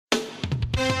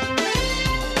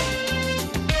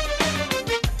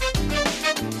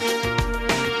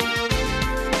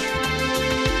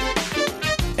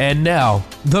And now,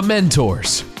 The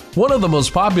Mentors, one of the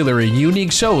most popular and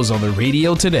unique shows on the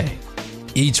radio today.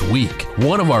 Each week,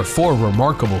 one of our 4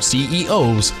 remarkable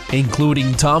CEOs,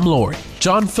 including Tom Laurie,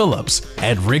 John Phillips,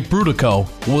 and Rick Brutico,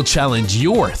 will challenge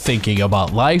your thinking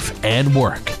about life and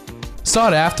work.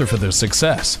 Sought after for their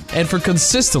success and for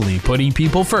consistently putting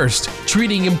people first,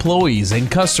 treating employees and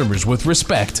customers with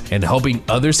respect, and helping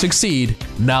others succeed,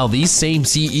 now these same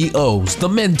CEOs, the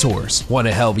mentors, want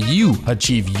to help you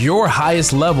achieve your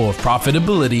highest level of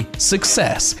profitability,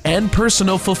 success, and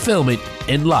personal fulfillment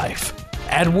in life,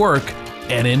 at work,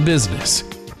 and in business.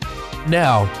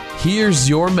 Now, here's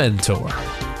your mentor.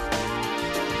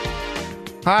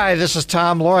 Hi, this is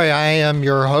Tom Laurie. I am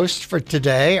your host for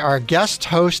today. Our guest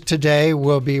host today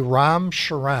will be Ram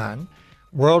Charan,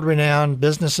 world-renowned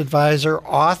business advisor,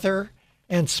 author,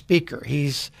 and speaker.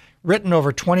 He's written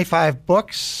over 25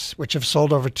 books, which have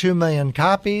sold over 2 million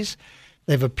copies.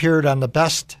 They've appeared on the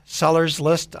best sellers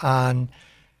list on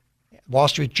Wall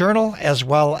Street Journal, as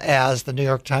well as the New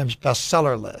York Times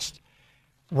bestseller list.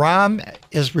 Ram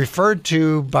is referred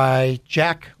to by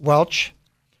Jack Welch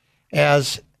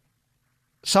as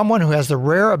someone who has the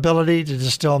rare ability to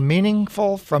distill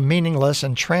meaningful from meaningless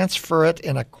and transfer it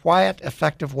in a quiet,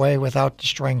 effective way without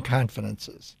destroying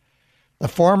confidences. The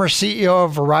former CEO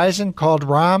of Verizon called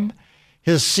Ram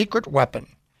his secret weapon,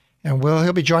 and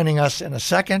he'll be joining us in a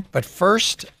second. But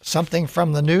first, something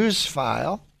from the news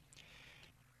file.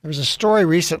 There was a story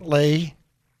recently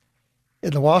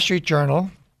in the Wall Street Journal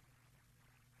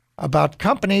about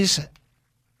companies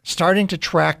starting to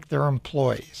track their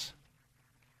employees.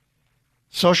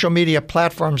 Social media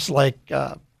platforms like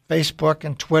Facebook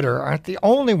and Twitter aren't the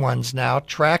only ones now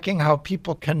tracking how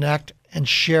people connect and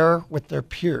share with their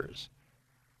peers.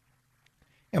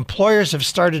 Employers have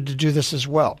started to do this as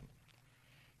well.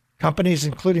 Companies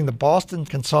including the Boston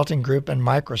Consulting Group and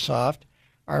Microsoft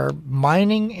are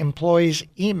mining employees'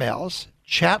 emails,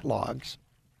 chat logs,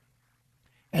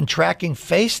 and tracking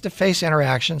face-to-face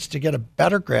interactions to get a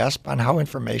better grasp on how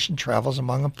information travels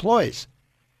among employees.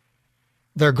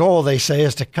 Their goal, they say,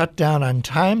 is to cut down on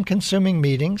time-consuming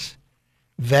meetings,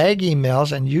 vague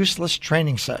emails, and useless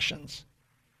training sessions.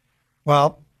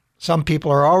 Well, some people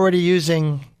are already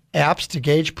using apps to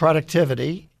gauge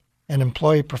productivity and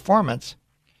employee performance.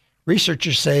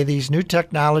 Researchers say these new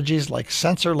technologies like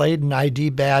sensor-laden ID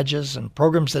badges and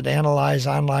programs that analyze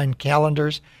online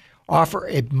calendars offer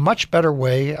a much better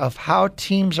way of how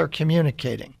teams are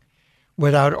communicating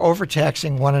without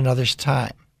overtaxing one another's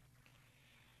time.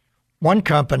 One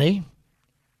company,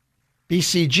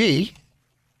 BCG,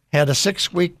 had a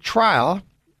 6-week trial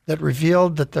that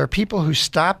revealed that their people who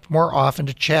stopped more often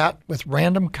to chat with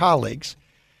random colleagues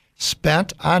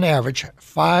spent, on average,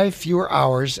 5 fewer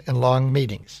hours in long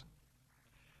meetings.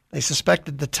 They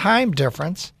suspected the time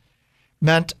difference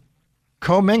meant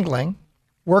commingling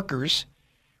workers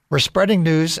were spreading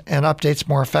news and updates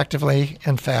more effectively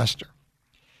and faster.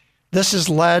 This has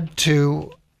led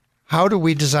to how do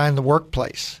we design the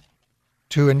workplace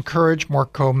to encourage more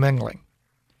commingling.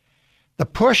 The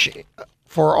push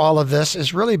for all of this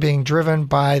is really being driven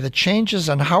by the changes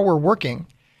in how we're working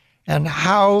and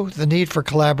how the need for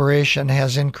collaboration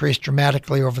has increased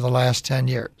dramatically over the last 10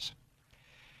 years.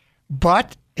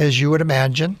 But, as you would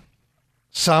imagine,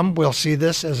 some will see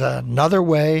this as another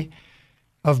way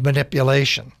of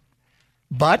manipulation.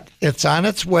 But it's on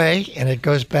its way, and it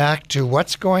goes back to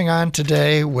what's going on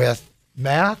today with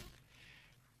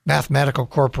mathematical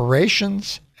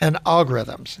corporations, and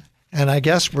algorithms. And I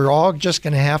guess we're all just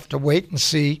going to have to wait and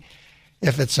see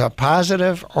if it's a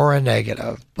positive or a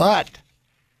negative. But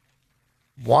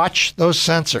watch those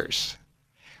sensors.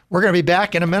 We're going to be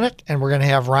back in a minute, and we're going to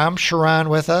have Ram Charan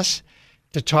with us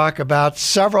to talk about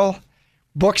several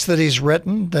books that he's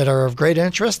written that are of great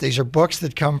interest. These are books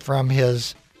that come from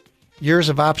his years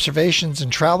of observations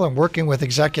and travel and working with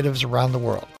executives around the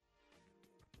world.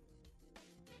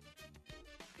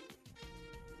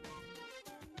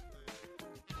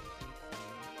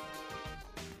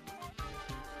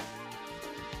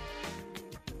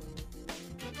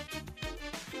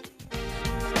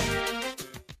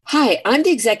 Hi, I'm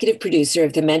the executive producer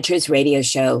of the Mentors radio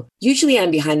show. Usually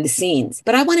I'm behind the scenes,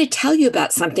 but I want to tell you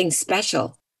about something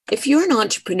special. If you're an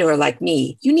entrepreneur like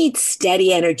me, you need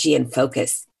steady energy and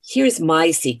focus. Here's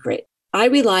my secret. I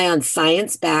rely on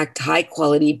science-backed,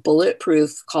 high-quality,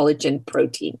 bulletproof collagen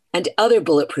protein and other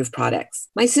bulletproof products.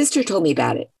 My sister told me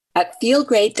about it. At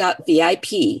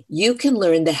feelgreat.vip, you can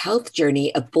learn the health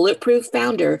journey of Bulletproof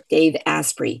founder Dave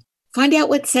Asprey. Find out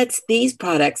what sets these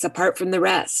products apart from the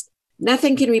rest.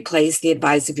 Nothing can replace the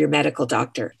advice of your medical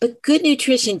doctor, but good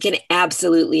nutrition can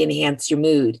absolutely enhance your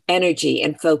mood, energy,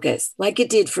 and focus, like it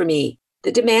did for me.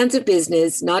 The demands of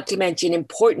business, not to mention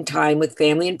important time with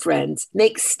family and friends,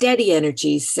 make steady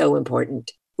energy so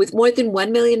important. With more than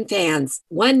 1 million fans,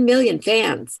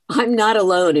 I'm not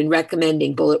alone in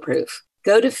recommending Bulletproof.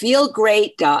 Go to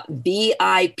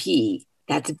feelgreat.vip.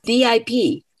 That's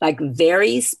VIP, like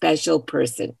very special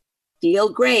person.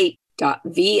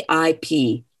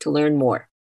 Feelgreat.vip to learn more.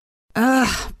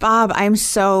 Ugh, Bob, I'm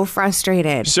so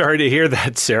frustrated. Sorry to hear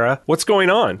that, Sarah. What's going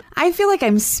on? I feel like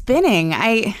I'm spinning.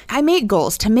 I make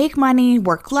goals to make money,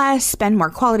 work less, spend more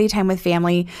quality time with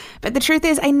family. But the truth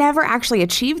is, I never actually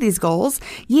achieve these goals.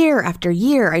 Year after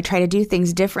year, I try to do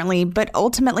things differently, but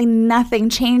ultimately nothing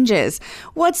changes.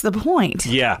 What's the point?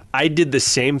 Yeah, I did the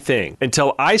same thing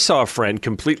until I saw a friend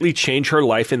completely change her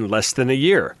life in less than a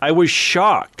year. I was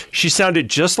shocked. She sounded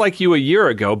just like you a year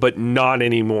ago, but not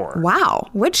anymore. Wow,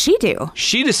 what'd she do?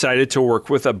 She decided to work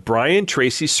with a Brian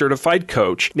Tracy certified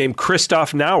coach named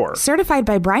Christoph Nauer. Certified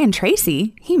by Brian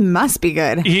Tracy? He must be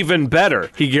good. Even better,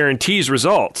 he guarantees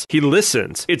results. He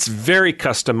listens. It's very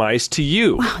customized to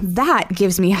you. Wow, that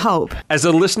gives me hope. As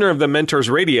a listener of the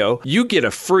Mentors Radio, you get a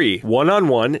free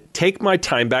one-on-one Take My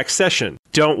Time Back session.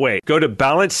 Don't wait. Go to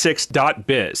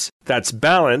balance6.biz. That's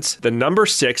balance, the number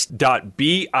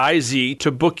 6.biz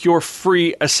to book your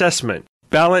free assessment.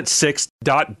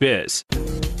 Balance6.biz.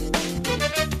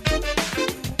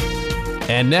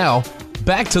 And now,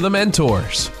 back to the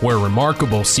Mentors, where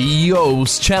remarkable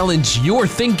CEOs challenge your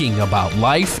thinking about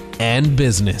life and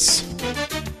business.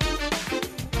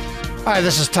 Hi,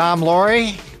 this is Tom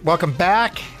Laurie. Welcome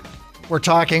back. We're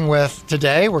going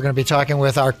to be talking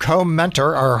with our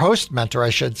co-mentor, our host mentor, I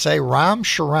should say, Ram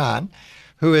Charan,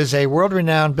 who is a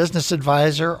world-renowned business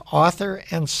advisor, author,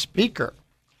 and speaker.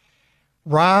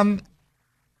 Ram,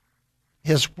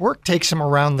 his work takes him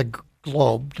around the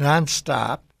globe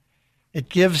nonstop. It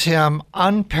gives him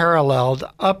unparalleled,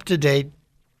 up-to-date,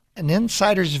 an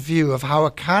insider's view of how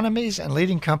economies and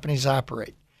leading companies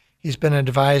operate. He's been an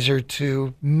advisor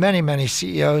to many, many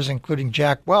CEOs, including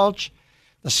Jack Welch,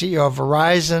 the CEO of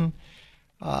Verizon.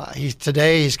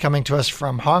 Today he's coming to us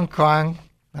from Hong Kong,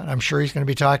 and I'm sure he's going to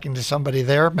be talking to somebody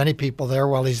there, many people there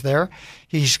while he's there.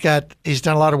 He's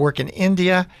done a lot of work in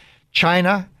India,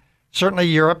 China, certainly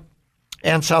Europe,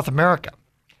 and South America.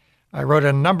 I wrote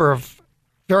a number of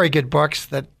very good books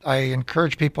that I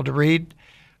encourage people to read.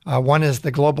 One is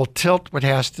The Global Tilt, which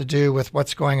has to do with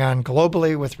what's going on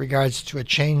globally with regards to a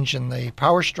change in the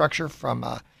power structure from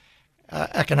an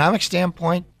economic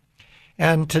standpoint.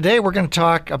 And today we're going to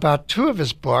talk about two of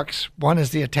his books. One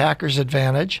is The Attacker's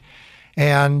Advantage.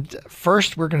 And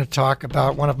first we're going to talk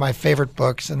about one of my favorite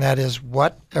books, and that is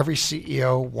What Every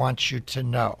CEO Wants You to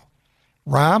Know.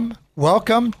 Ram,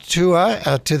 welcome to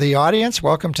the audience.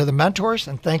 Welcome to the Mentors,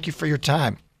 and thank you for your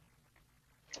time.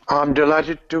 I'm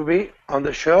delighted to be on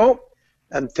the show,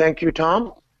 and thank you,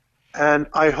 Tom. And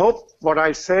I hope what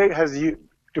I say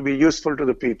to be useful to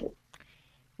the people.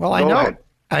 Well, Go ahead.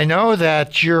 I know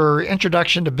that your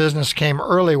introduction to business came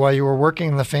early while you were working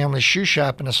in the family shoe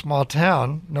shop in a small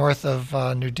town north of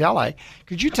New Delhi.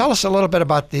 Could you tell us a little bit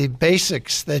about the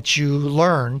basics that you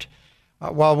learned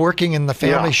while working in the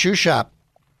family shoe shop?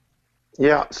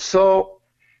 Yeah, so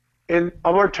in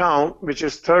our town, which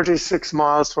is 36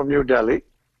 miles from New Delhi,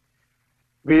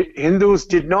 we Hindus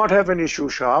did not have any shoe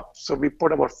shop, so we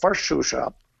put our first shoe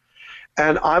shop.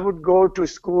 And I would go to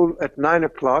school at 9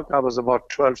 o'clock, I was about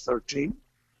 12, 13,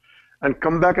 and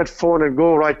come back at 4 and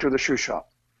go right to the shoe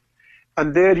shop.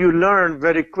 And there you learn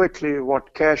very quickly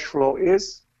what cash flow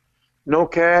is. No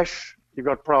cash, you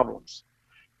got problems.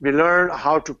 We learn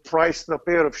how to price the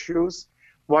pair of shoes,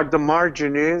 what the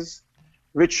margin is,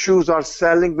 which shoes are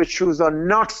selling, which shoes are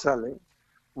not selling,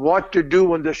 what to do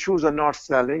when the shoes are not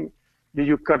selling. Do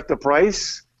you cut the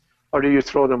price or do you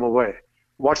throw them away?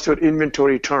 What's your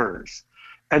inventory turns?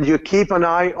 And you keep an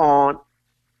eye on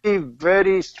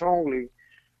very strongly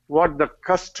what the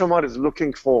customer is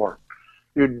looking for.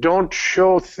 You don't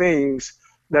show things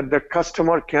that the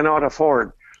customer cannot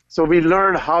afford. So we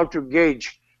learn how to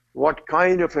gauge what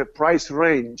kind of a price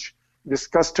range this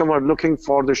customer looking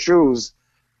for the shoes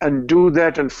and do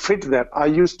that and fit that. I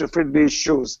used to fit these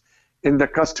shoes in the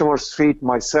customer's feet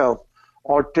myself,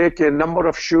 or take a number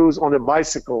of shoes on a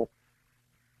bicycle.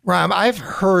 Ram, I've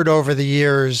heard over the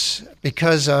years,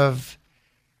 because of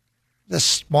the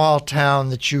small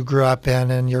town that you grew up in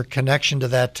and your connection to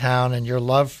that town and your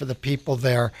love for the people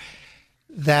there,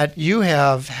 that you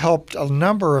have helped a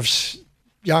number of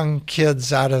young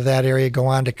kids out of that area go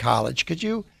on to college. Could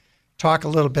you talk a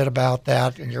little bit about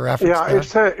that and your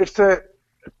efforts there?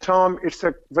 Tom, it's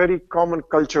a very common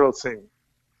cultural thing.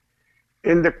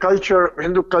 In the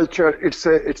Hindu culture,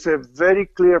 it's a very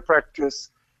clear practice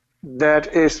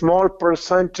that a small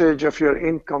percentage of your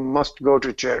income must go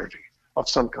to charity of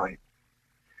some kind.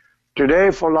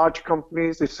 Today, for large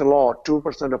companies, it's a law,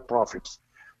 2% of profits.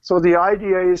 So the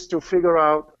idea is to figure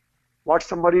out what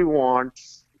somebody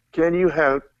wants. Can you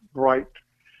help? Right.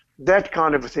 That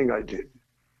kind of a thing I did.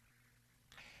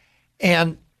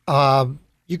 And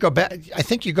you go back, I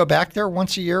think you go back there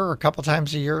once a year or a couple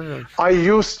times a year? Or... I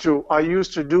used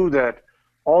to do that.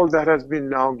 All that has been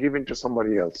now given to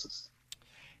somebody else's.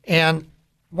 And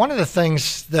one of the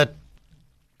things that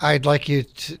I'd like you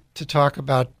to talk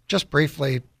about just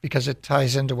briefly, because it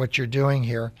ties into what you're doing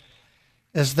here,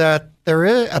 is that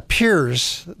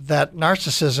appears that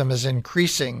narcissism is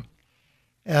increasing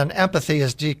and empathy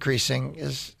is decreasing.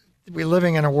 Is we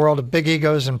living in a world of big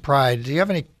egos and pride? Do you have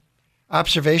any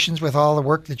observations with all the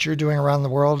work that you're doing around the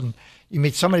world, and you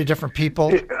meet so many different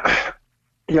people?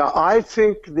 Yeah, I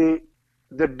think the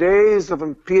days of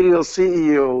imperial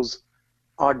CEOs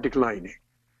are declining.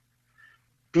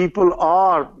 People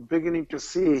are beginning to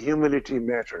see humility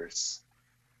matters.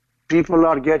 People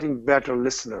are getting better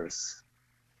listeners.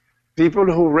 People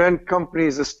who run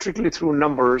companies strictly through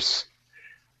numbers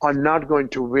are not going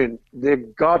to win.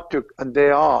 They've got to, and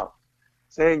they are,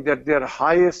 saying that their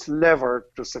highest lever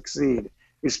to succeed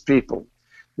is people.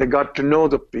 They got to know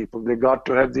the people. They got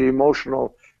to have the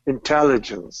emotional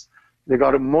intelligence. They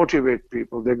got to motivate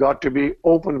people. They got to be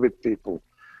open with people.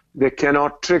 They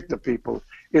cannot trick the people.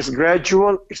 It's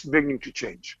gradual. It's beginning to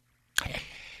change.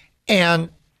 And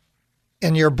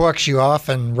in your books, you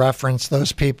often reference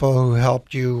those people who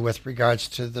helped you with regards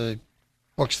to the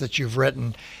books that you've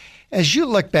written. As you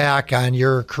look back on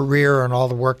your career and all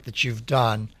the work that you've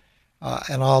done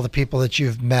and all the people that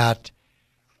you've met,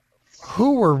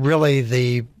 who were really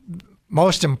the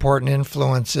most important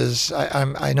influences?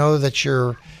 I know that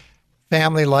your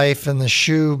family life and the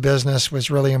shoe business was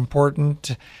really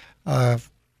important.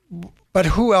 But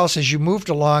who else, as you moved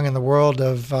along in the world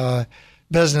of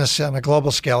business on a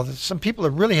global scale, some people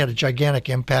that really had a gigantic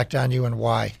impact on you, and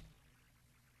why?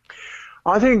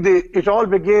 I think it all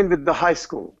began with the high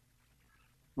school.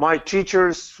 My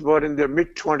teachers were in their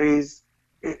mid-20s.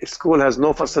 School has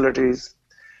no facilities.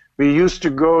 We used to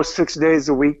go 6 days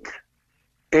a week,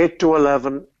 8 to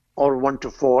 11 or 1 to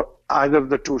 4, either of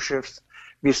the two shifts.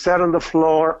 We sat on the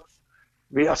floor.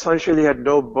 We essentially had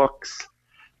no books.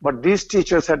 But these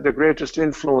teachers had the greatest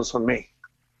influence on me.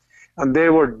 And they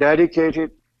were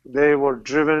dedicated. They were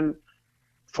driven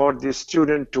for the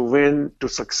student to win, to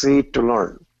succeed, to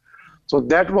learn. So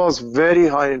that was very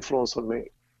high influence on me.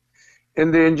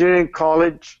 In the engineering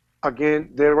college, again,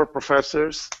 there were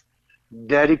professors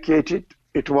dedicated.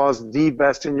 It was the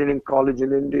best engineering college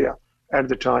in India at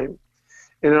the time.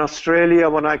 In Australia,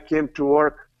 when I came to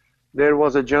work, there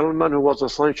was a gentleman who was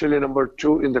essentially number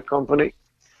 2 in the company,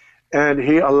 and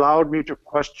he allowed me to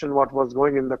question what was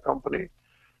going in the company.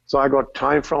 So I got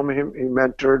time from him. He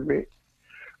mentored me.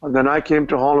 And then I came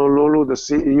to Honolulu, the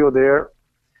CEO there,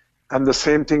 and the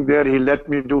same thing there. He let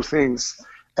me do things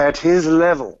at his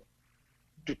level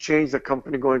to change the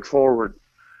company going forward.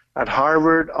 At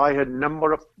Harvard, I had a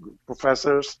number of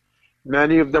professors.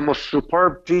 Many of them were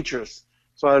superb teachers,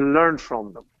 so I learned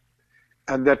from them.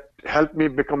 And that helped me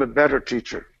become a better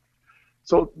teacher.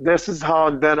 So this is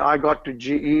how then I got to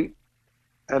GE,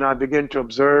 and I began to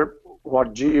observe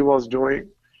what GE was doing,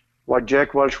 what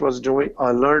Jack Welch was doing.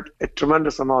 I learned a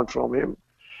tremendous amount from him,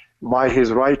 by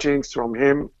his writings, from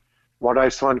him, what I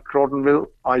saw in Crotonville.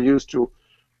 I used to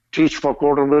teach for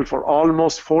Crotonville for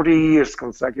almost 40 years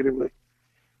consecutively.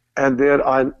 And there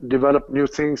I developed new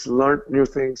things, learned new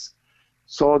things.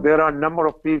 So there are a number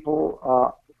of people,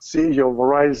 CEO of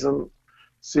Verizon,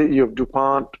 CEO of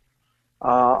DuPont,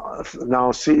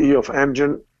 now CEO of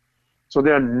Amgen. So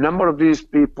there are a number of these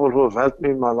people who have helped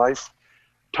me in my life.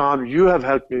 Tom, you have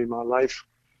helped me in my life.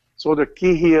 So the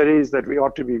key here is that we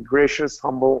ought to be gracious,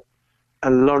 humble,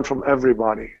 and learn from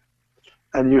everybody.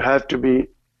 And you have to be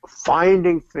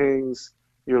finding things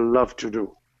you love to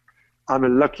do. I'm a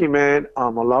lucky man.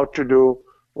 I'm allowed to do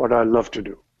what I love to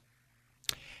do.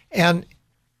 And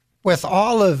with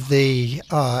all of the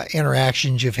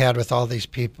interactions you've had with all these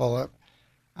people,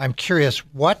 I'm curious,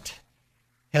 what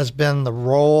has been the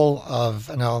role of,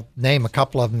 and I'll name a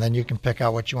couple of them, then you can pick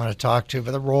out what you want to talk to,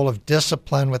 but the role of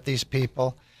discipline with these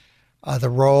people, the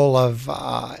role of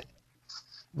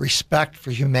respect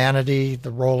for humanity,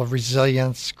 the role of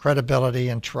resilience, credibility,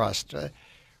 and trust.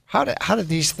 How do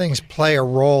these things play a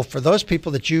role for those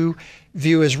people that you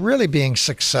view as really being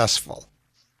successful?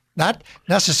 Not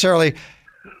necessarily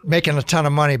making a ton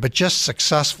of money, but just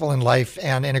successful in life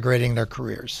and integrating their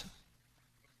careers.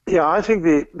 Yeah, I think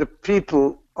the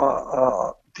people,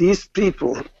 these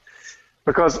people,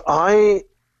 because I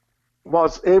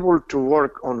was able to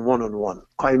work on one-on-one.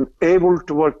 I'm able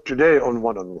to work today on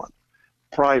one-on-one.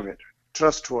 Private,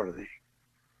 trustworthy,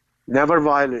 never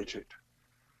violated.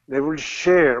 They will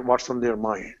share what's on their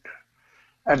mind.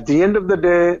 At the end of the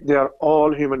day, they are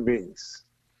all human beings.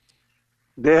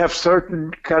 They have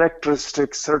certain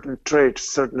characteristics, certain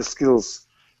traits, certain skills,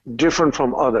 different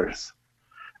from others.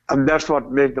 And that's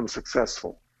what makes them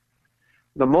successful.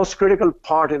 The most critical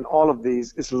part in all of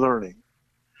these is learning.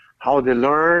 How they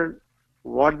learn,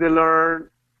 what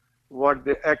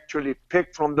they actually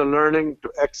pick from the learning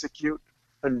to execute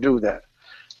and do that.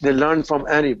 They learn from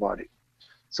anybody.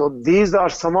 So these are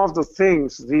some of the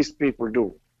things these people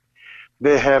do.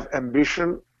 They have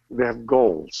ambition, they have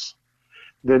goals.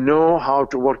 They know how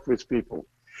to work with people.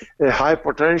 A high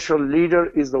potential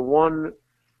leader is the one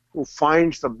who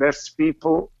finds the best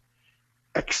people,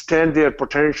 extend their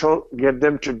potential, get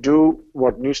them to do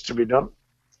what needs to be done,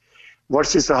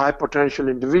 versus a high potential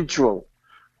individual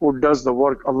who does the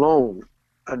work alone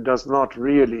and does not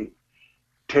really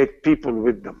take people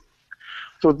with them.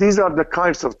 So these are the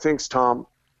kinds of things, Tom.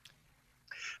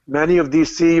 Many of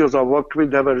these CEOs I worked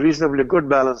with have a reasonably good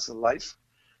balance in life.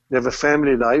 They have a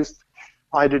family life.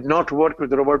 I did not work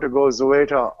with Roberto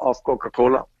Goizueta of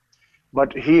Coca-Cola,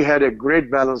 but he had a great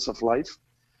balance of life.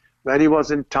 When he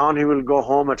was in town, he will go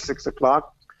home at 6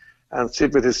 o'clock and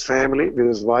sit with his family, with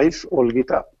his wife,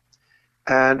 Olgita,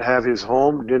 and have his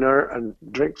home dinner and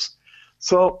drinks.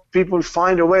 So people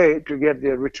find a way to get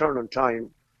their return on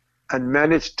time and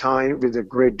manage time with a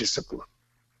great discipline.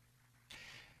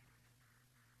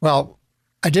 Well,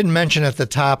 I didn't mention at the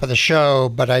top of the show,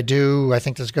 but I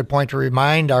think that's a good point to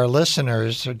remind our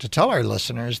listeners, or to tell our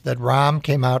listeners, that Ram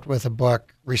came out with a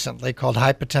book recently called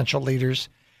High Potential Leaders,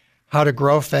 How to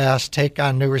Grow Fast, Take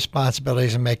on New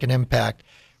Responsibilities, and Make an Impact,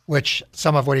 which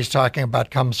some of what he's talking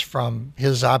about comes from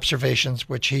his observations,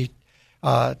 which he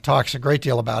talks a great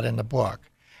deal about in the book.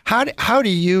 How do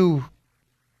you,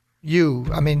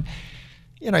 I mean,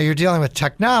 you're dealing with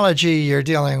technology, you're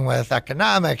dealing with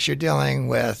economics, you're dealing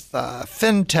with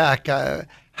fintech.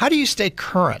 How do you stay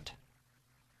current?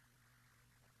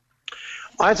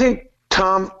 I think,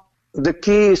 Tom, the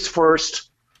key is first,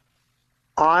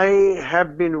 I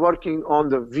have been working on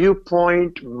the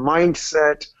viewpoint,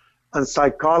 mindset, and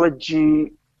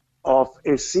psychology of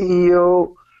a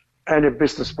CEO and a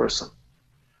business person,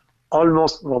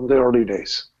 almost from the early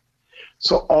days.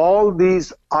 So all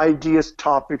these ideas,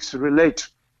 topics relate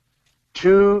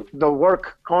to the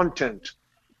work content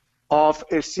of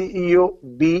a CEO,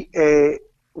 be a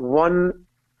one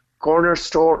corner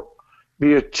store,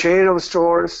 be a chain of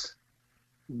stores,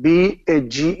 be a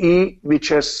GE, which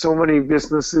has so many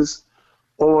businesses,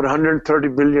 over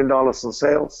 $130 billion in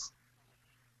sales.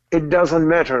 It doesn't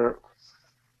matter.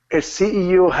 A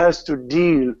CEO has to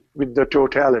deal with the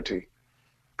totality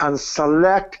and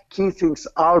select key things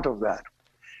out of that.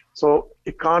 So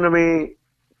economy,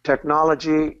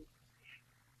 technology,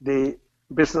 the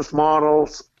business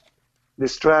models, the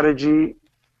strategy,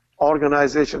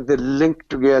 organization, they link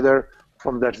together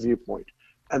from that viewpoint.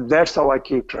 And that's how I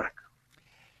keep track.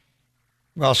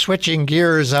 Well, switching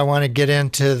gears, I want to get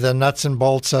into the nuts and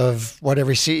bolts of what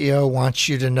every CEO wants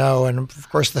you to know. And of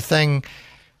course, the thing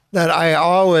that I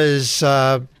always,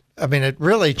 it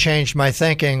really changed my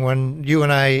thinking when you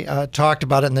and I talked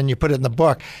about it, and then you put it in the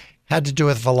book, had to do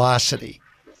with velocity.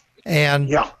 And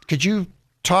could you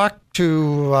talk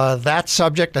to that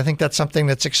subject? I think that's something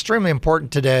that's extremely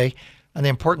important today, and the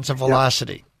importance of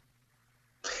velocity.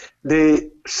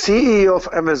 The CEO of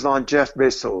Amazon, Jeff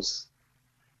Bezos,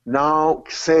 now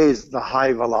says the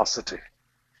high velocity.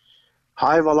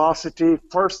 High velocity,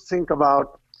 first think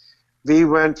about, we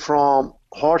went from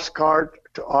horse cart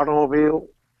to automobile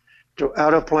to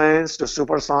airplanes to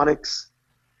supersonics.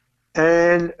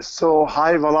 And so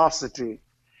high velocity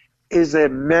is a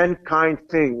mankind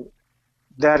thing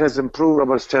that has improved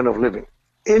our standard of living.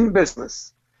 In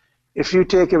business, if you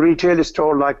take a retail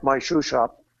store like my shoe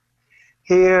shop,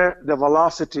 here the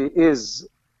velocity is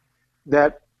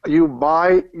that you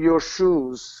buy your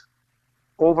shoes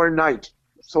overnight.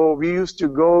 So we used to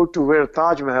go to where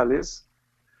Taj Mahal is.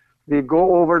 We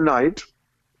go overnight.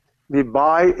 We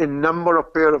buy a number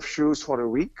of pair of shoes for a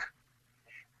week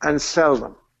and sell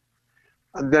them.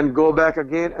 And then go back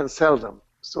again and sell them.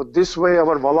 So this way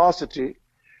our velocity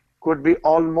could be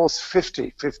almost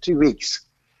 50 weeks.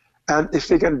 And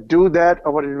if we can do that,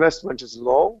 our investment is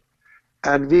low,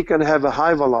 and we can have a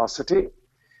high velocity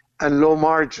and low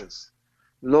margins.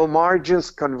 Low margins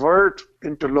convert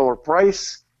into lower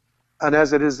price, and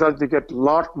as a result, we get a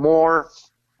lot more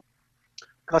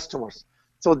customers.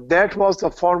 So that was the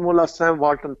formula Sam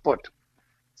Walton put.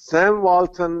 Sam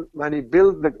Walton, when he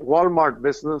built the Walmart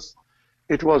business,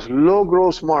 It was low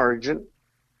gross margin,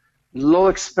 low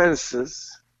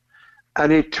expenses, and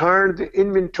he turned the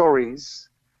inventories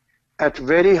at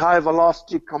very high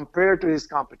velocity compared to his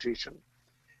competition.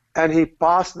 And he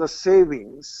passed the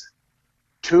savings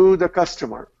to the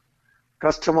customer.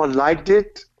 Customer liked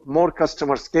it, more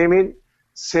customers came in,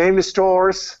 same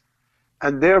stores,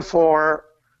 and therefore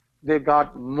they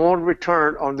got more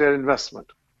return on their investment.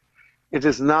 It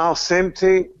is now same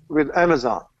thing with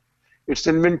Amazon. Its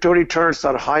inventory turns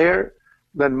are higher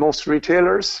than most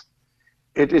retailers.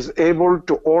 It is able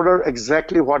to order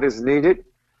exactly what is needed.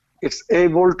 It's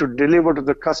able to deliver to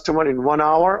the customer in 1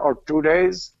 hour or 2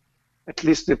 days, at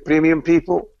least the premium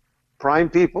people, prime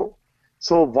people.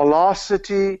 So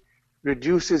velocity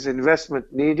reduces investment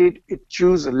needed. It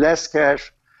chews less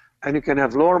cash, and you can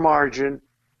have lower margin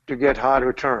to get higher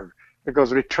return,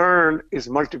 because return is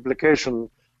multiplication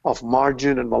of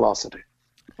margin and velocity.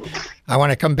 I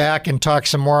want to come back and talk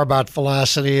some more about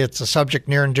velocity. It's a subject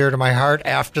near and dear to my heart.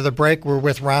 After the break, we're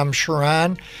with Ram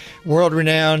Charan,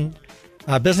 world-renowned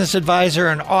business advisor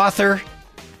and author.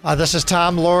 This is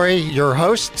Tom Laurie, your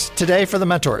host today for The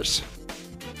Mentors.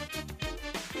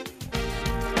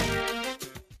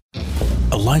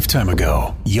 A lifetime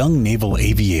ago, young naval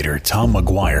aviator Tom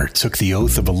McGuire took the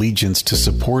oath of allegiance to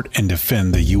support and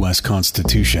defend the U.S.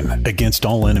 Constitution against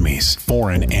all enemies,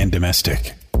 foreign and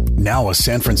domestic. Now a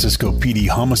San Francisco PD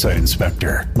homicide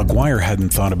inspector, McGuire hadn't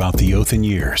thought about the oath in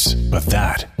years, but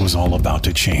that was all about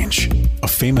to change. A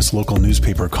famous local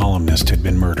newspaper columnist had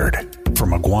been murdered. For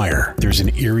McGuire, there's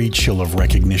an eerie chill of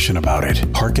recognition about it,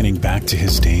 hearkening back to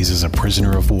his days as a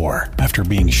prisoner of war after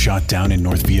being shot down in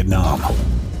North Vietnam.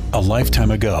 A lifetime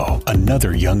ago,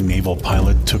 another young naval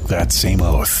pilot took that same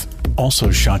oath. Also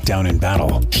shot down in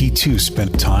battle, he too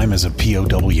spent time as a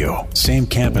POW, same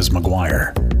camp as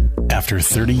McGuire. After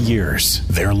 30 years,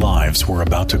 their lives were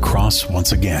about to cross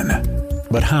once again.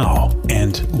 But how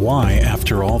and why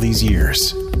after all these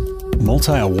years?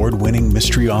 Multi-award-winning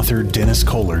mystery author Dennis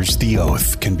Kohler's The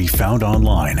Oath can be found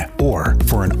online or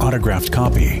for an autographed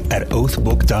copy at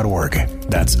oathbook.org.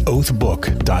 That's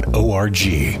oathbook.org.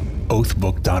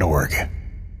 oathbook.org.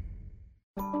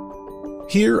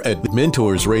 Here at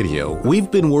Mentors Radio,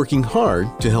 we've been working hard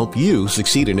to help you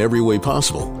succeed in every way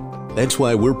possible. That's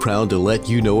why we're proud to let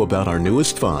you know about our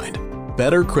newest find,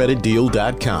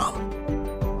 BetterCreditDeal.com.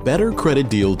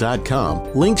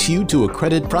 BetterCreditDeal.com links you to a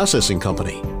credit processing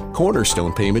company,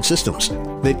 Cornerstone Payment Systems,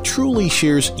 that truly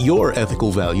shares your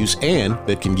ethical values and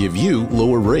that can give you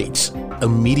lower rates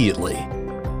immediately.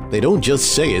 They don't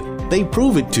just say it, they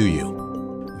prove it to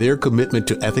you. Their commitment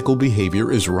to ethical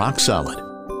behavior is rock solid.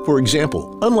 For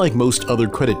example, unlike most other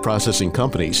credit processing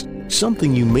companies,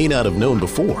 something you may not have known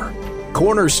before,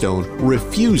 Cornerstone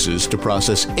refuses to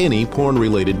process any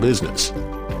porn-related business.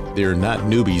 They're not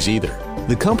newbies either.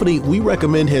 The company we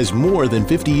recommend has more than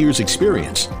 50 years'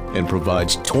 experience and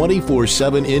provides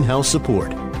 24/7 in-house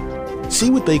support. See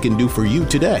what they can do for you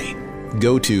today.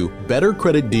 Go to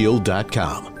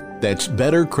BetterCreditDeal.com. That's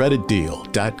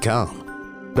BetterCreditDeal.com.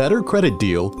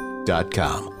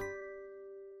 BetterCreditDeal.com.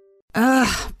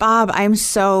 Ugh, Bob, I'm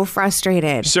so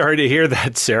frustrated. Sorry to hear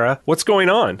that, Sarah. What's going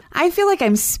on? I feel like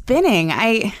I'm spinning.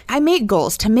 I make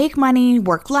goals to make money,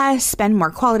 work less, spend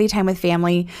more quality time with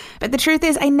family. But the truth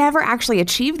is, I never actually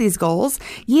achieve these goals.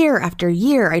 Year after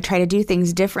year, I try to do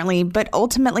things differently, but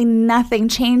ultimately nothing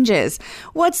changes.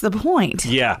 What's the point?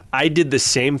 Yeah, I did the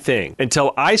same thing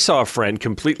until I saw a friend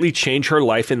completely change her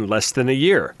life in less than a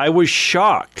year. I was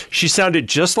shocked. She sounded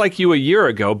just like you a year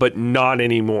ago, but not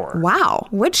anymore. Wow,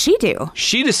 what'd she do?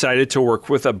 She decided to work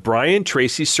with a Brian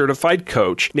Tracy certified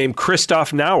coach named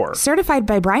Christoph Nauer. Certified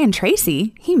by Brian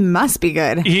Tracy? He must be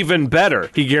good. Even better.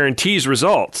 He guarantees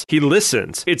results. He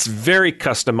listens. It's very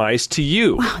customized to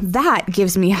you. Wow, that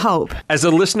gives me hope. As a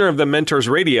listener of the Mentors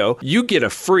Radio, you get a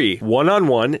free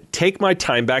one-on-one Take My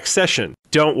Time Back session.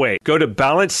 Don't wait. Go to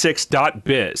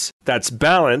balance6.biz. That's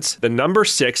balance, the number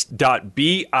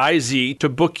 6.biz to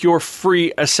book your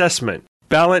free assessment.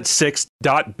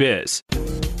 Balance6.biz.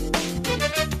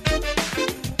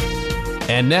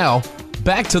 And now,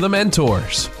 back to the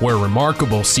Mentors, where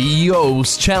remarkable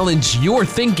CEOs challenge your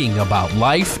thinking about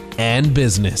life and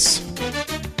business.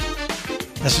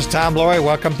 This is Tom Laurie.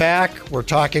 Welcome back. We're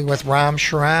talking with Ram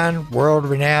Charan,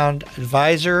 world-renowned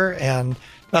advisor and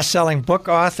best-selling book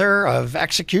author of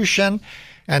Execution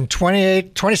and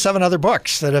 27 other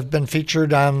books that have been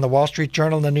featured on the Wall Street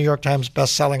Journal and the New York Times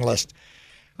best-selling list.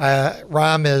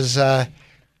 Ram is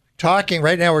talking.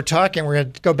 Right now we're talking. We're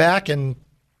going to go back and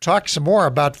talk some more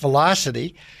about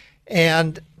velocity.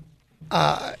 And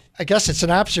I guess it's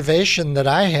an observation that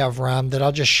I have, Ram, that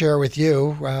I'll just share with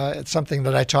you. It's something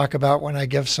that I talk about when I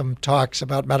give some talks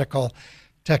about medical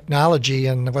technology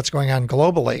and what's going on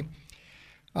globally.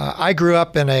 I grew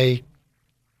up in a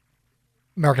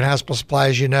American Hospital Supply,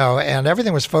 as you know, and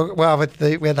everything was we had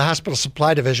the hospital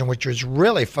supply division, which was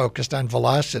really focused on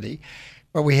velocity,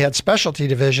 but we had specialty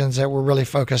divisions that were really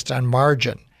focused on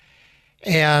margin.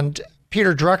 And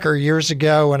Peter Drucker, years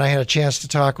ago, when I had a chance to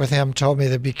talk with him, told me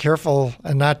to be careful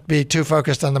and not be too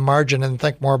focused on the margin and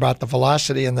think more about the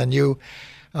velocity. And then you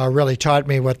really taught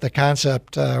me what the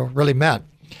concept really meant.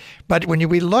 But when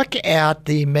we look at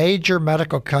the major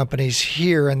medical companies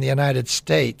here in the United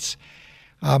States,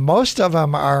 most of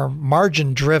them are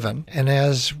margin driven. And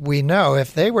as we know,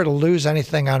 if they were to lose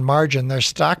anything on margin, their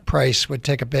stock price would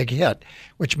take a big hit,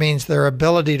 which means their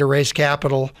ability to raise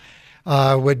capital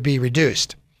would be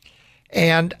reduced.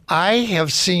 And I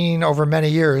have seen over many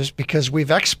years, because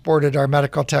we've exported our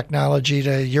medical technology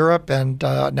to Europe and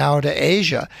now to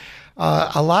Asia,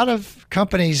 a lot of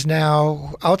companies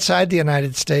now outside the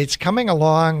United States coming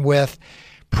along with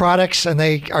products, and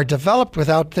they are developed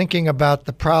without thinking about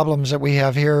the problems that we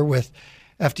have here with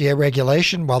FDA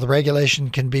regulation. While the regulation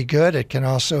can be good, it can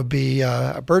also be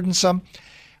burdensome.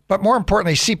 But more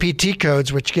importantly, CPT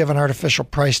codes, which give an artificial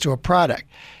price to a product.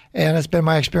 And it's been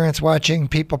my experience watching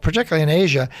people, particularly in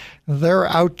Asia, they're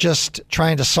out just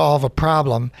trying to solve a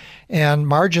problem, and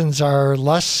margins are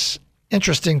less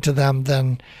interesting to them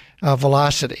than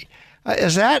velocity.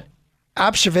 Is that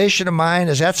observation of mine,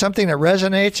 is that something that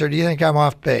resonates, or do you think I'm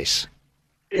off base?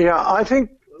 Yeah, I think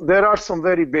there are some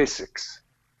very basics.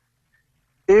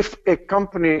 If a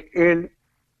company in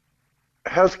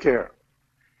healthcare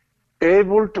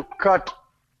able to cut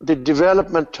the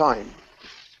development time,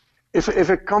 if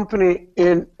a company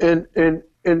in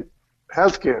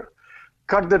healthcare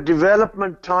cut the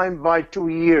development time by 2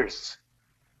 years,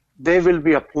 they will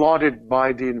be applauded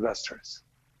by the investors.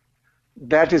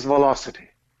 That is velocity.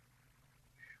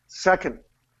 Second,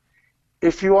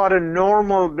 if you are a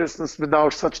normal business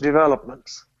without such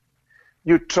developments,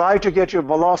 you try to get your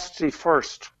velocity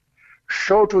first,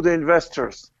 show to the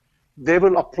investors, they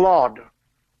will applaud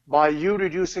by you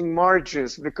reducing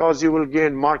margins because you will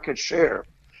gain market share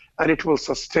and it will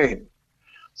sustain.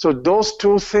 So those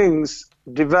two things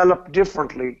developed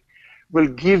differently will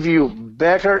give you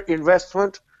better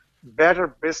investment, better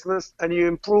business, and you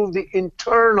improve the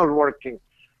internal working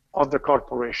of the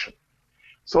corporation.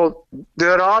 So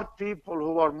there are people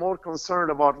who are more concerned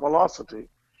about velocity,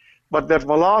 but that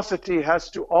velocity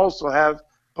has to also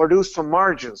produce some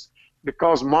margins,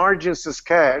 because margins is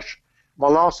cash,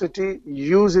 velocity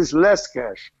uses less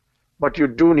cash, but you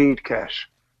do need cash.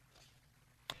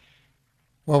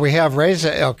 Well, we have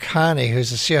Reza Elkhani,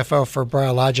 who's the CFO for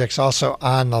Biologics, also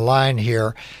on the line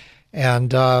here.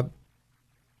 And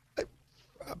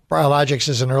Biologics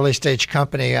is an early stage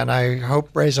company, and I hope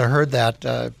Reza heard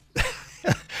that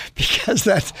because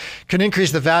that can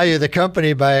increase the value of the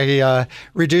company by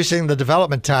reducing the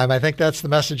development time. I think that's the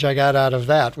message I got out of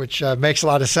that, which makes a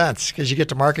lot of sense, because you get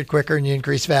to market quicker and you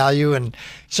increase value, and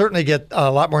certainly get a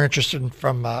lot more interest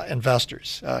from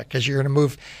investors, because you're going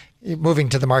to moving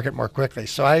to the market more quickly.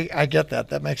 So I get that.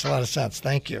 That makes a lot of sense.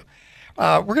 Thank you.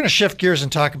 We're going to shift gears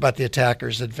and talk about The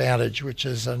Attacker's Advantage, which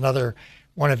is another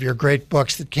one of your great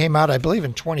books that came out, I believe,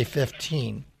 in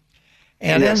 2015.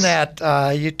 And yes, in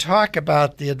that, you talk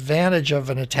about the advantage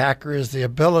of an attacker is the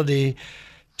ability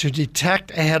to detect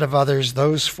ahead of others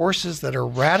those forces that are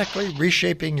radically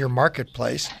reshaping your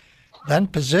marketplace, then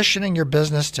positioning your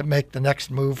business to make the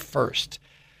next move first.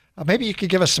 Maybe you could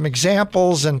give us some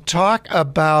examples and talk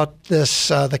about this,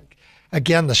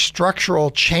 the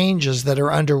structural changes that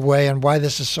are underway and why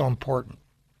this is so important.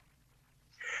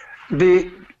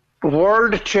 The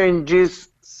world changes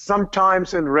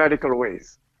sometimes in radical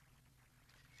ways.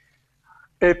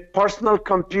 A personal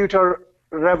computer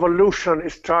revolution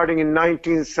starting in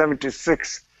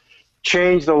 1976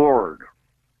 changed the world.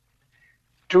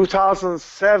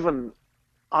 2007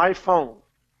 iPhone,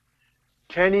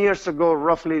 10 years ago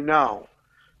roughly now,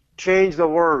 changed the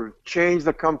world, changed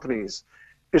the companies.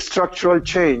 A structural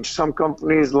change. Some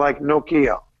companies like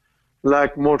Nokia,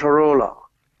 like Motorola,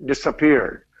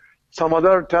 disappeared. Some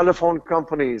other telephone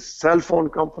companies, cell phone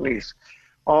companies,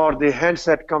 or the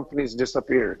handset companies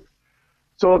disappeared.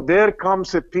 So there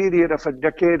comes a period of a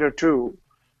decade or two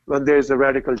when there's a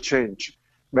radical change.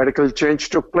 Radical change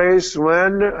took place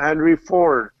when Henry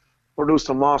Ford produced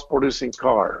a mass-producing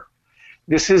car.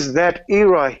 This is that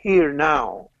era here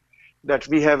now that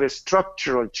we have a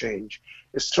structural change.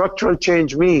 A structural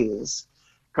change means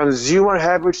consumer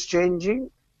habits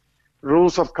changing,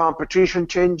 rules of competition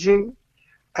changing,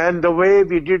 and the way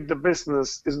we did the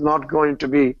business is not going to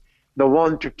be the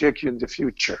one to take you in the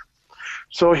future.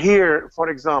 So here, for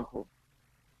example,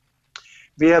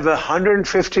 We have a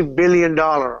 $150 billion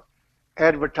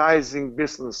advertising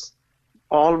business,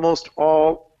 almost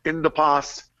all in the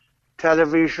past,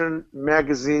 television,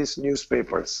 magazines,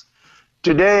 newspapers.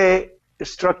 Today,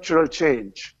 structural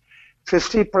change.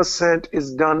 50%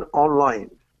 is done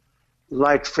online,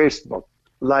 like Facebook,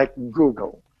 like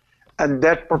Google, and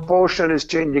that proportion is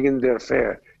changing in their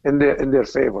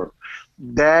favor.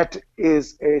 That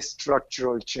is a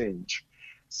structural change.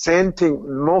 Same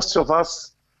thing, most of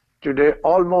us today,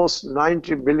 almost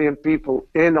 90 billion people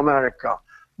in America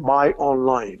buy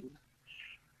online.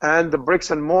 And the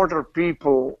bricks and mortar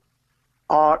people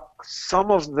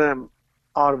some of them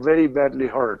are very badly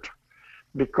hurt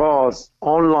because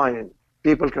online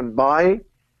people can buy,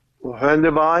 when they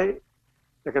buy,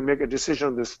 they can make a decision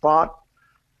on the spot,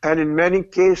 and in many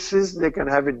cases they can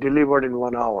have it delivered in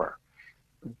 1 hour.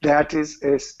 That is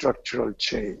a structural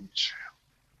change.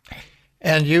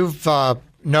 And you've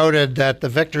noted that the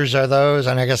victors are those,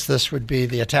 and I guess this would be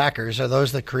the attackers, are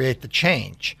those that create the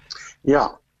change. Yeah.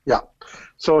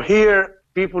 So here,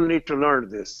 people need to learn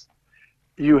this.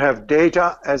 You have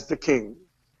data as the king.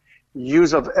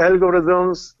 Use of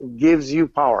algorithms gives you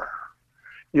power.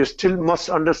 You still must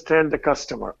understand the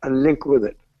customer and link with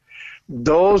it.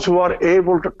 Those who are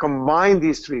able to combine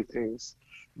these three things,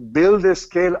 build a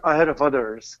scale ahead of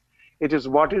others, it is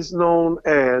what is known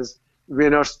as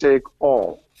winners take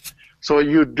all. So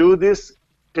you do this,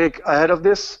 take ahead of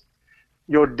this,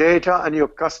 your data and your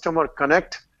customer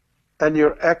connect, and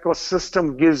your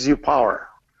ecosystem gives you power.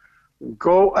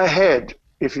 Go ahead.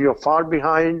 If you're far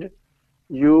behind,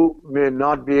 you may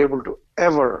not be able to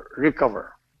ever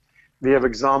recover. We have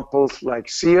examples like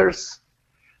Sears.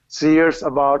 Sears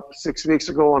about 6 weeks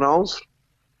ago announced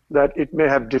that it may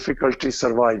have difficulty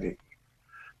surviving.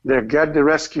 They get the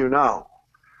rescue now.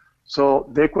 So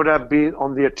they could have been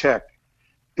on the attack.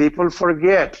 People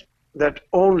forget that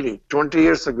only 20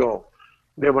 years ago,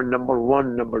 they were number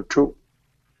one, number two.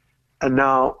 And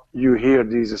now you hear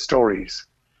these stories.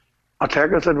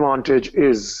 Attacker's advantage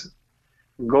is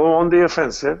go on the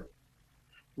offensive,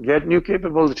 get new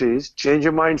capabilities, change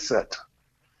your mindset,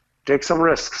 take some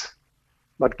risks,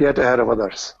 but get ahead of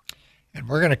others. And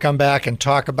we're going to come back and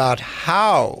talk about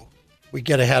how we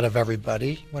get ahead of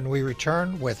everybody when we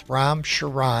return with Ram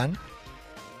Charan,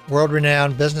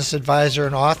 world-renowned business advisor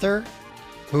and author,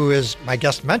 who is my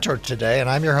guest mentor today, and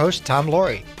I'm your host, Tom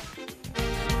Laurie.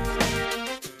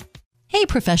 Hey,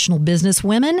 professional business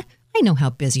women. I know how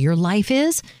busy your life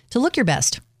is. To look your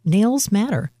best, nails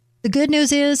matter. The good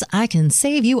news is I can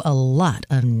save you a lot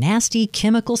of nasty,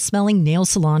 chemical-smelling nail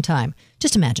salon time.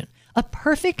 Just imagine, a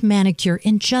perfect manicure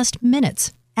in just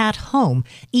minutes. At home,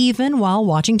 even while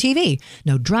watching TV.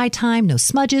 No dry time, no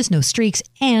smudges, no streaks,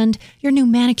 and your new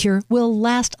manicure will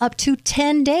last up to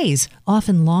 10 days,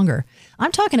 often longer.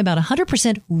 I'm talking about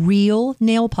 100% real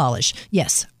nail polish.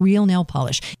 Yes, real nail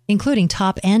polish, including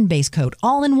top and base coat,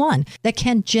 all in one, that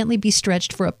can gently be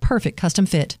stretched for a perfect custom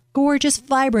fit. Gorgeous,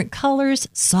 vibrant colors,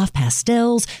 soft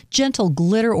pastels, gentle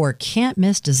glitter, or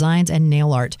can't-miss designs and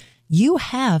nail art. You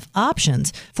have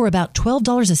options. For about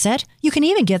 $12 a set, you can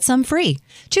even get some free.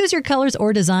 Choose your colors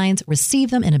or designs, receive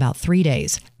them in about 3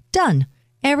 days. Done.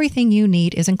 Everything you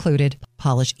need is included.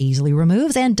 Polish easily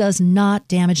removes and does not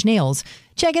damage nails.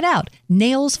 Check it out.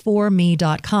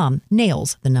 Nails4me.com.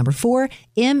 Nails, the number 4,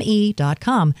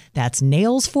 me.com. That's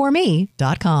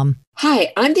nails4me.com.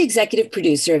 Hi, I'm the executive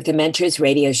producer of the Mentors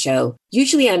radio show.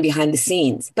 Usually I'm behind the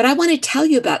scenes, but I want to tell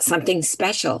you about something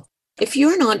special. If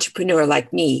you're an entrepreneur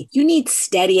like me, you need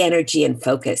steady energy and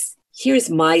focus.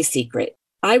 Here's my secret.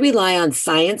 I rely on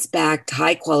science-backed,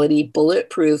 high-quality,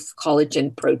 bulletproof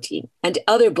collagen protein and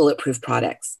other bulletproof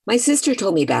products. My sister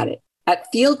told me about it. At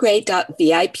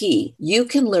feelgreat.vip, you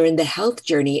can learn the health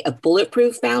journey of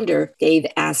Bulletproof founder Dave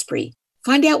Asprey.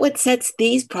 Find out what sets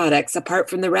these products apart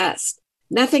from the rest.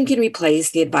 Nothing can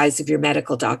replace the advice of your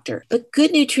medical doctor, but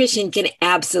good nutrition can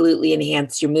absolutely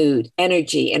enhance your mood,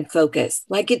 energy, and focus,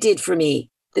 like it did for me.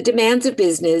 The demands of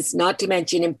business, not to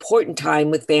mention important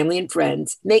time with family and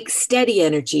friends, make steady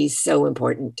energy so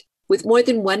important. With more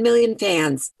than 1 million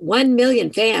fans,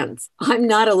 I'm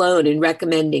not alone in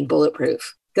recommending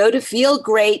Bulletproof. Go to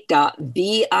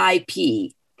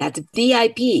feelgreat.vip. That's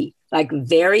VIP, like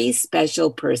very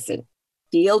special person.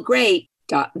 Feelgreat.vip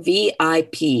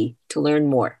to learn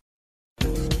more.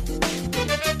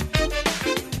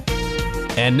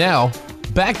 And now,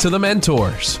 back to the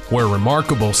Mentors, where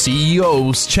remarkable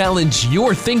CEOs challenge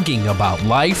your thinking about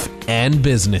life and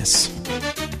business.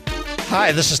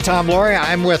 Hi, this is Tom Laurie.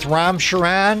 I'm with Ram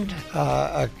Charan,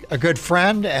 a good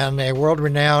friend and a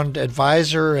world-renowned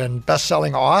advisor and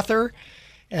best-selling author.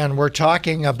 And we're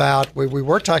talking about, we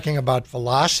were talking about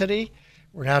velocity.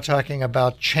 We're now talking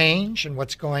about change and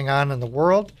what's going on in the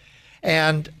world.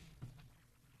 And,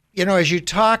 you know, as you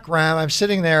talk, Ram, I'm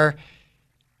sitting there.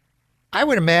 I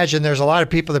would imagine there's a lot of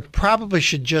people that probably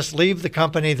should just leave the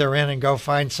company they're in and go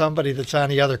find somebody that's on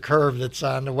the other curve that's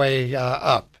on the way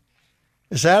up.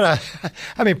 Is that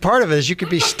I mean, part of it is you could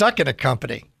be stuck in a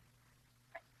company.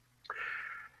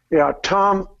 Yeah,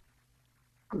 Tom,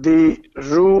 the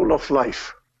rule of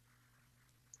life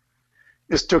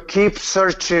is to keep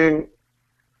searching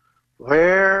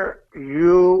where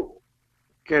you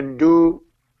can do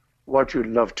what you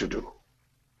love to do.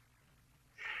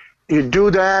 You do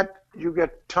that, you get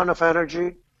a ton of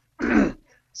energy.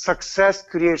 Success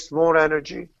creates more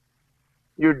energy.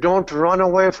 You don't run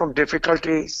away from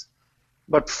difficulties,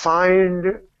 but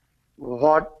find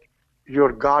what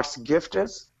your God's gift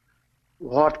is,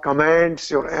 what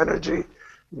commands your energy,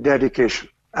 dedication.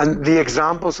 And the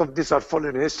examples of this are full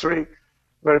in history,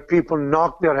 where people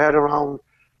knocked their head around,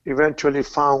 eventually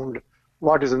found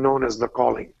what is known as the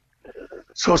calling.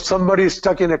 So somebody is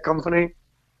stuck in a company.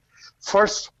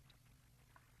 First,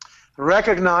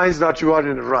 recognize that you are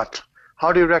in a rut.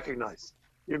 How do you recognize?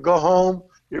 You go home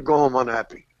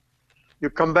unhappy.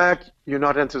 You come back, you're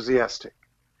not enthusiastic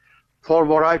for a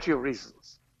variety of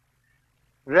reasons.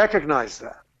 Recognize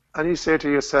that. And you say to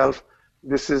yourself,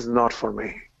 this is not for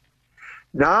me.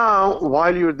 Now,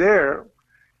 while you're there,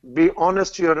 be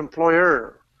honest to your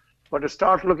employer, but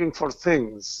start looking for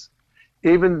things,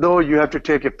 even though you have to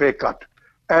take a pay cut,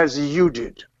 as you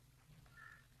did,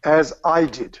 as I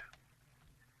did,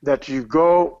 that you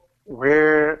go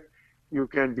where you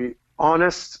can be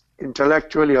honest,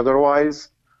 intellectually, otherwise,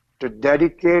 to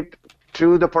dedicate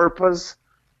to the purpose,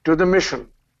 to the mission,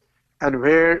 and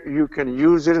where you can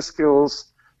use your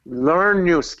skills, learn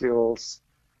new skills,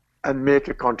 and make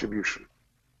a contribution.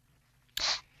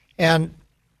 And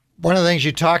one of the things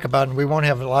you talk about, and we won't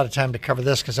have a lot of time to cover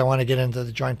this because I want to get into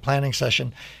the joint planning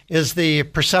session, is the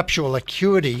perceptual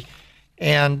acuity.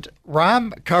 And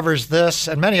Ram covers this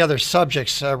and many other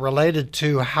subjects related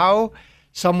to how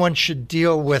someone should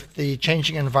deal with the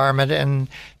changing environment and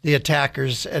the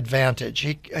attacker's advantage.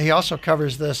 He also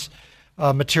covers this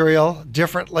material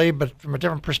differently, but from a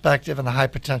different perspective, in the high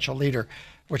potential leader,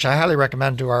 which I highly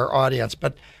recommend to our audience.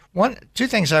 But two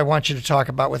things I want you to talk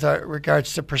about with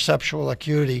regards to perceptual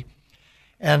acuity,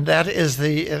 and that is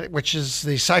which is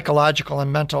the psychological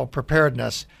and mental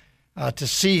preparedness to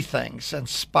see things and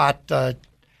spot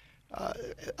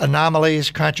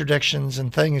anomalies, contradictions,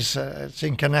 and things so you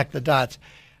can connect the dots.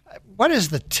 What is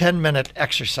the 10-minute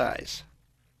exercise?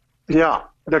 Yeah,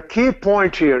 the key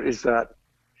point here is that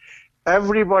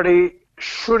everybody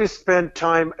should spend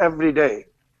time every day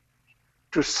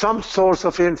to some source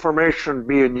of information,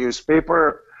 be a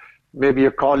newspaper, maybe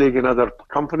a colleague in other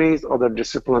companies, other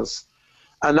disciplines,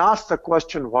 and ask the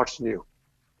question, what's new?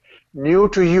 New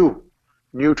to you,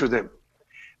 new to them.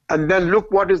 And then look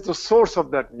what is the source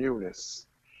of that newness.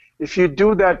 If you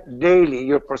do that daily,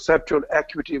 your perceptual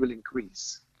acuity will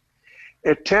increase.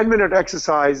 A 10-minute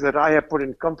exercise that I have put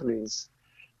in companies,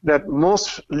 that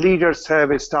most leaders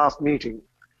have a staff meeting,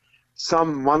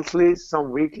 some monthly,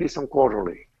 some weekly, some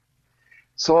quarterly.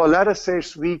 So let us say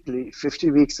it's weekly,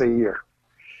 50 weeks a year.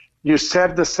 You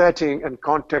set the setting and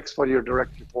context for your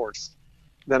direct reports.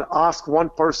 Then ask one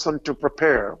person to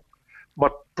prepare,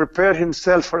 but prepare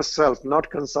himself, herself,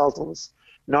 not consultants,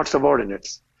 not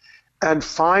subordinates, and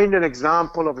find an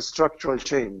example of a structural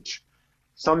change,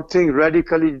 something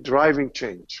radically driving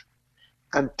change,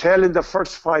 and tell in the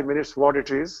first 5 minutes what it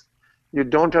is. You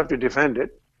don't have to defend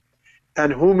it,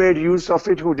 and who made use of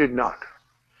it, who did not.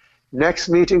 Next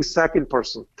meeting, second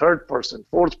person, third person,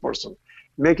 fourth person.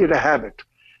 Make it a habit.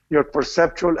 Your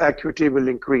perceptual acuity will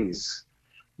increase.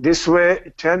 This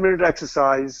way, 10-minute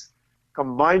exercise,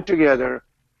 combined together,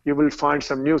 you will find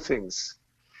some new things.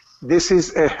 This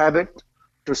is a habit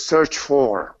to search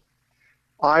for.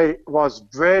 I was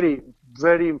very,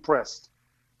 very impressed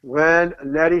when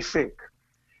Larry Fink,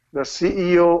 the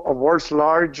CEO of world's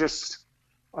largest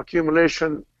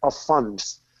accumulation of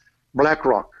funds,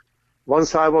 BlackRock,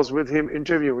 once I was with him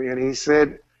interviewing, and he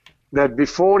said that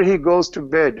before he goes to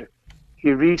bed,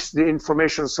 he reads the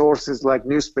information sources like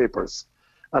newspapers.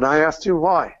 And I asked him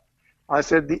why. I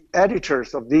said, the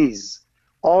editors of these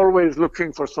always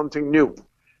looking for something new,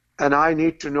 and I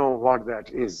need to know what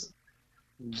that is.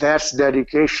 That's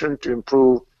dedication to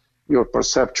improve your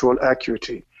perceptual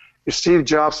acuity. Steve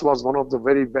Jobs was one of the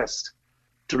very best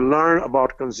to learn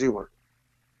about consumer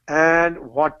and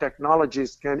what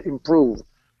technologies can improve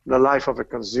the life of a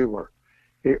consumer.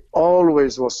 He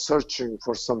always was searching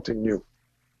for something new.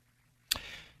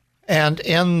 And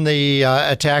in the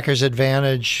Attacker's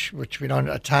Advantage, which we don't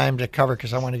have time to cover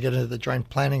because I want to get into the joint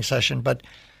planning session, but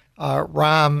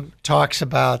Ram talks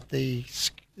about the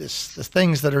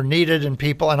things that are needed in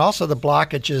people and also the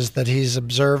blockages that he's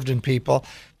observed in people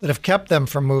that have kept them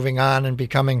from moving on and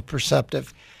becoming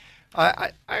perceptive.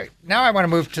 Now I want to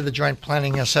move to the joint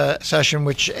planning session,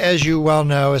 which, as you well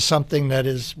know, is something that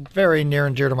is very near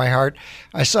and dear to my heart.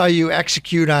 I saw you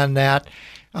execute on that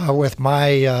with my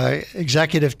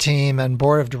executive team and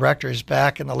board of directors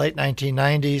back in the late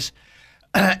 1990s.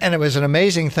 And it was an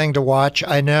amazing thing to watch.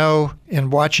 I know in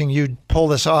watching you pull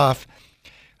this off,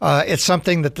 it's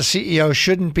something that the CEO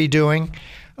shouldn't be doing.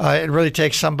 It really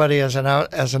takes somebody as an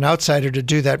outsider to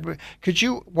do that. Could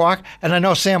you walk, and I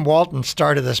know Sam Walton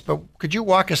started this, but could you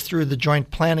walk us through the joint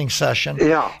planning session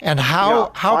and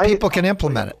how people can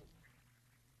implement it?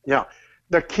 Yeah.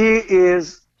 The key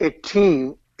is a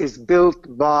team is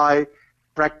built by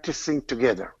practicing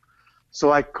together.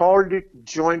 So I called it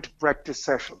joint practice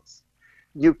sessions.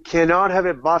 You cannot have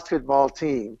a basketball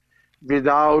team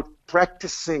without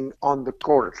practicing on the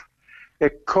court, a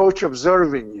coach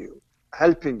observing you,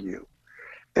 helping you.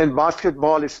 And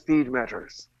basketball is speed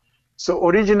matters. So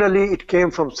originally it came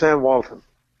from Sam Walton.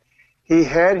 He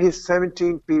had his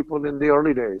 17 people in the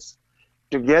early days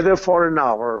together for an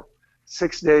hour,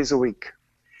 6 days a week.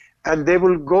 And they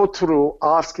will go through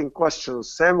asking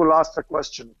questions. Sam will ask the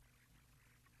question,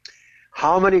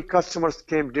 how many customers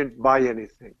didn't buy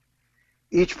anything?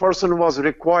 Each person was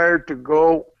required to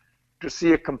go to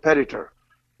see a competitor.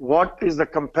 What is the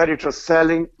competitor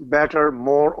selling better,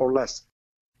 more or less?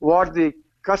 What the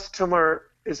customer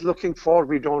is looking for,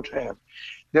 we don't have.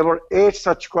 There were 8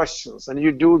 such questions, and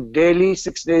you do daily,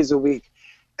 6 days a week.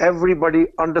 Everybody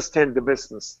understand the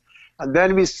business. And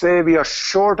then we say we are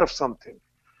short of something.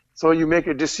 So you make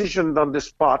a decision on the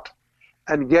spot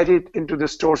and get it into the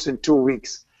stores in 2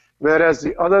 weeks. Whereas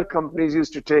the other companies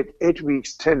used to take 8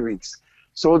 weeks, 10 weeks.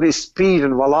 So the speed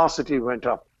and velocity went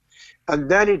up. And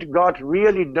then it got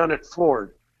really done at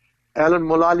Ford. Alan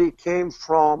Mulally came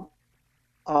from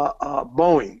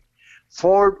Boeing.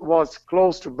 Ford was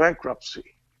close to bankruptcy.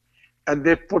 And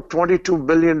they put $22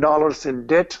 billion in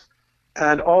debt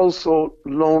and also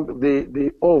loaned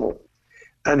the Oval.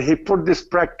 And he put this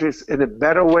practice in a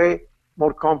better way,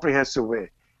 more comprehensive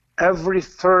way. Every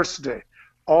Thursday,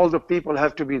 all the people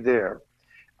have to be there.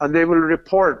 And they will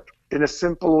report in a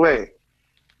simple way.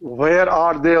 Where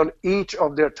are they on each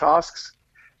of their tasks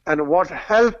and what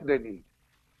help they need?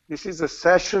 This is a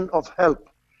session of help,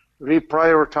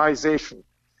 reprioritization.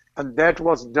 And that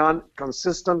was done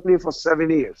consistently for 7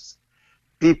 years.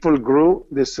 People grew,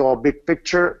 they saw a big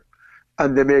picture,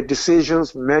 and they made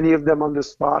decisions, many of them on the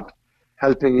spot,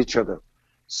 helping each other.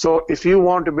 So if you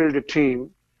want to build a team,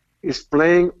 it's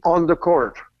playing on the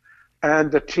court,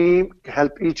 and the team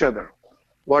help each other.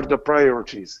 What are the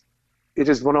priorities? It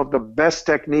is one of the best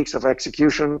techniques of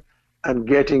execution and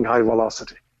getting high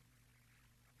velocity.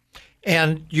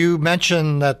 And you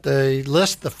mentioned that the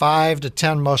 5 to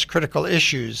 10 most critical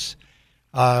issues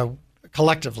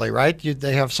collectively, right?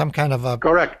 They have some kind of a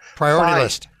correct priority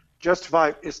list. Just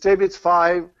 5. Stay with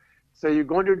 5. So you're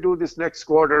going to do this next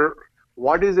quarter.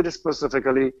 What is it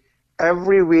specifically?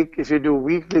 Every week, if you do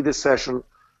weekly this session,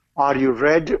 are you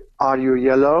red? Are you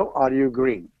yellow? Are you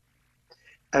green?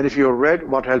 And if you're red,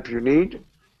 what help you need?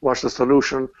 What's the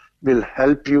solution? Will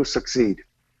help you succeed.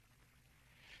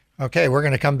 Okay, we're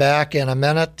going to come back in a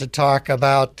minute to talk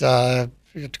about, to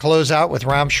close out with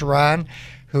Ram Charan,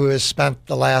 who has spent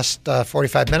the last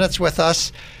 45 minutes with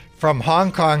us from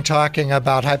Hong Kong talking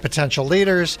about high potential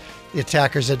leaders, the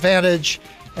attacker's advantage,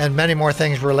 and many more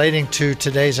things relating to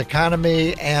today's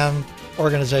economy and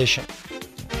organization.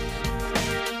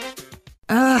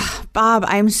 Ugh, Bob,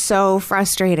 I'm so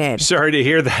frustrated. Sorry to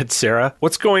hear that, Sarah.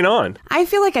 What's going on? I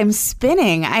feel like I'm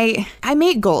spinning. I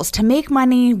make goals to make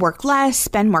money, work less,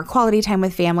 spend more quality time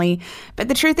with family. But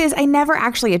the truth is, I never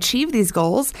actually achieve these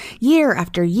goals. Year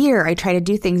after year, I try to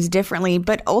do things differently,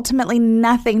 but ultimately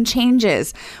nothing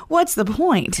changes. What's the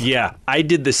point? Yeah, I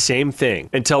did the same thing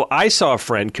until I saw a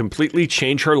friend completely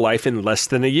change her life in less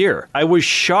than a year. I was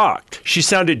shocked. She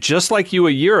sounded just like you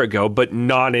a year ago, but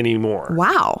not anymore.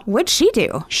 Wow, what'd she do?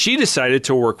 She decided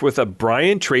to work with a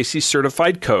Brian Tracy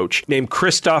certified coach named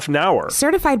Christoph Nauer.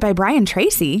 Certified by Brian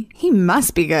Tracy? He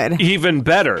must be good. Even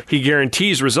better. He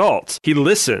guarantees results. He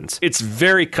listens. It's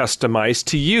very customized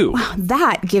to you. Wow,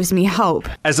 that gives me hope.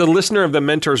 As a listener of the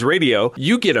Mentors Radio,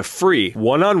 you get a free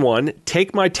one-on-one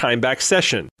Take My Time Back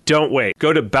session. Don't wait.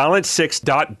 Go to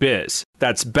balance6.biz.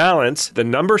 That's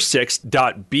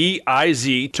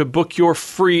balance6.biz to book your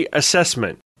free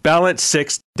assessment.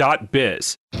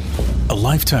 balance6.biz. A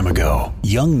lifetime ago,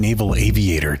 young naval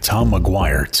aviator Tom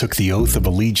McGuire took the oath of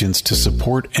allegiance to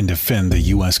support and defend the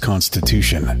U.S.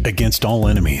 Constitution against all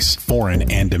enemies,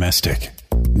 foreign and domestic.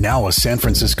 Now a San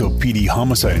Francisco PD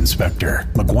homicide inspector,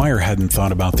 McGuire hadn't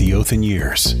thought about the oath in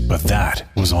years, but that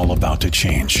was all about to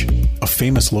change. A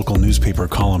famous local newspaper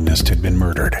columnist had been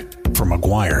murdered. For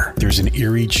McGuire, there's an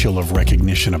eerie chill of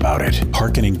recognition about it,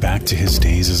 hearkening back to his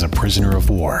days as a prisoner of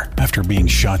war after being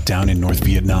shot down in North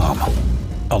Vietnam.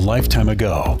 A lifetime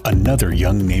ago, another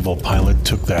young naval pilot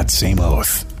took that same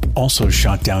oath. Also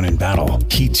shot down in battle,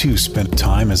 he too spent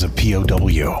time as a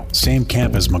POW, same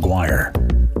camp as McGuire.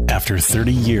 After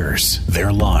 30 years,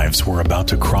 their lives were about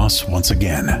to cross once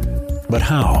again. But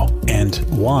how and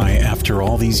why after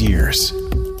all these years?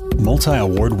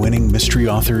 Multi-award-winning mystery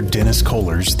author Dennis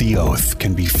Kohler's The Oath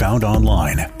can be found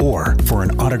online or for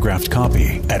an autographed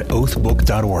copy at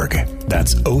oathbook.org.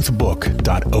 That's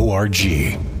oathbook.org.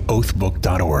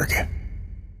 oathbook.org.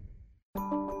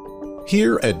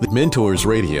 Here at Mentors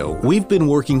Radio, we've been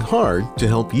working hard to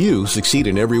help you succeed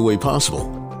in every way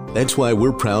possible. That's why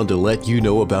we're proud to let you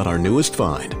know about our newest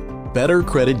find,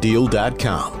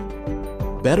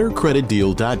 BetterCreditDeal.com.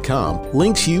 BetterCreditDeal.com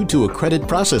links you to a credit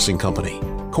processing company,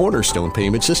 Cornerstone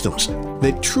Payment Systems,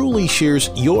 that truly shares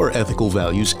your ethical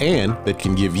values and that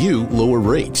can give you lower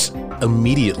rates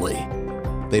immediately.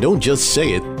 They don't just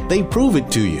say it, they prove it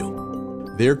to you.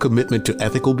 Their commitment to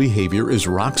ethical behavior is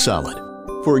rock solid.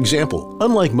 For example,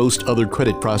 unlike most other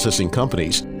credit processing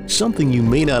companies, something you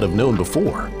may not have known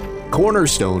before,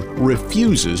 Cornerstone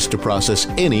refuses to process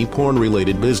any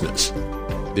porn-related business.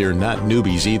 They're not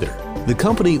newbies either. The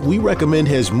company we recommend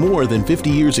has more than 50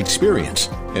 years experience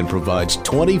and provides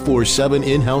 24/7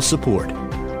 in-house support.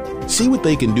 See what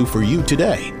they can do for you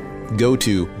today. Go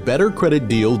to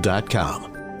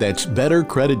BetterCreditDeal.com. That's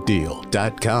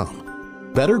BetterCreditDeal.com.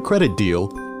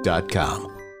 BetterCreditDeal.com.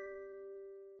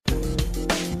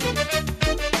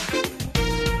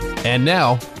 And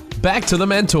now, back to the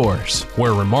Mentors,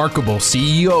 where remarkable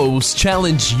CEOs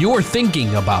challenge your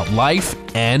thinking about life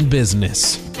and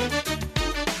business.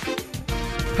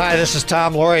 Hi, this is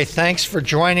Tom Laurie. Thanks for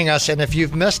joining us. And if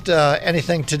you've missed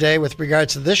anything today with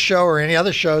regards to this show or any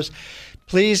other shows,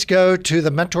 please go to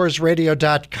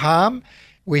thementorsradio.com.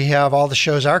 We have all the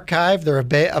shows archived. They're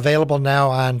available now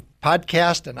on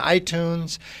podcast and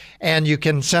iTunes. And you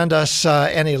can send us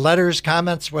any letters,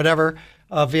 comments, whatever,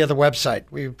 via the website.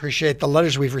 We appreciate the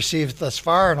letters we've received thus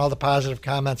far and all the positive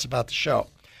comments about the show.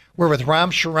 We're with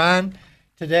Ram Charan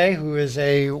today, who is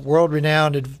a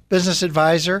world-renowned business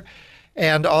advisor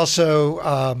and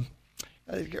also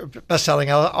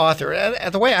best-selling author.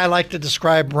 And the way I like to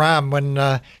describe Ram,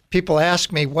 when people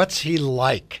ask me, what's he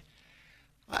like?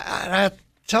 I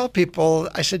tell people,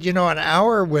 I said, an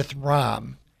hour with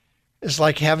Ram is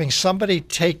like having somebody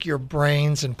take your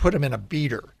brains and put them in a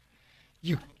beater.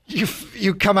 You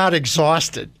come out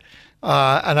exhausted.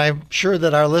 And I'm sure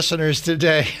that our listeners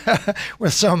today,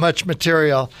 with so much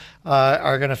material,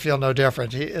 are going to feel no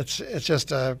different. It's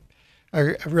just a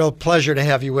real pleasure to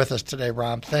have you with us today,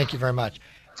 Ram. Thank you very much.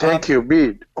 Thank you,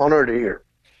 Bede. Honored to hear.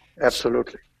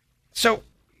 Absolutely. So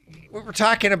we were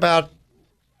talking about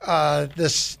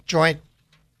this joint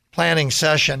planning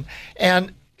session,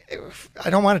 and I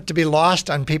don't want it to be lost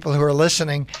on people who are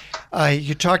listening.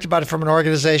 You talked about it from an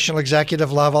organizational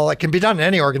executive level. It can be done in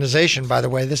any organization, by the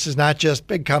way. This is not just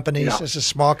big companies. Yeah. This is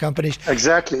small companies.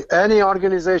 Exactly. Any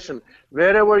organization,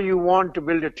 wherever you want to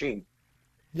build a team.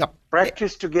 Yep.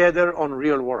 Practice together on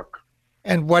real work.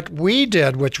 And what we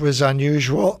did, which was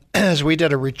unusual, is we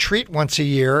did a retreat once a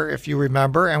year, if you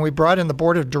remember, and we brought in the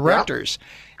board of directors. Yeah.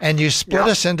 And you split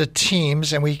us into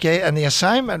teams, and the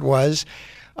assignment was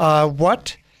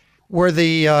what were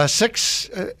the six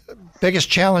biggest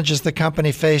challenges the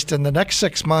company faced in the next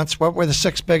 6 months? What were the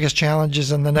six biggest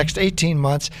challenges in the next 18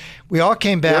 months? We all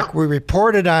came back. We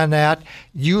reported on that.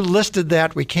 You listed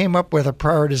that. We came up with a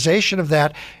prioritization of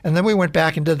that. And then we went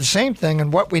back and did the same thing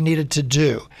and what we needed to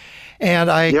do. And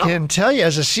I can tell you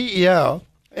as a CEO,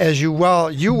 as you well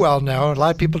know, a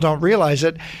lot of people don't realize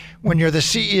it, when you're the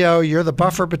CEO, you're the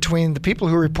buffer between the people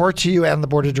who report to you and the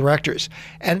board of directors.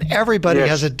 And everybody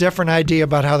has a different idea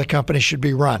about how the company should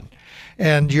be run.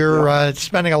 And you're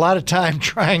spending a lot of time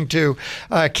trying to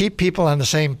keep people on the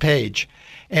same page.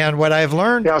 And what I've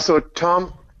learned... So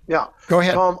Tom, go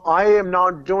ahead. Tom, I am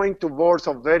now doing to boards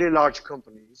of very large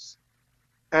companies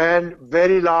and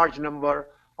very large number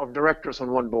of directors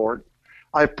on one board.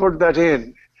 I put that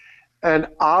in. And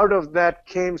out of that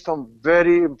came some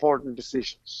very important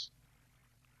decisions.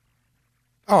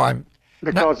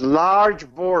 Because large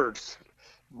boards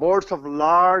of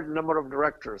large number of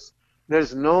directors,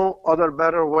 there's no other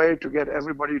better way to get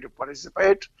everybody to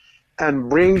participate and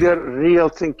bring their real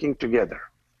thinking together.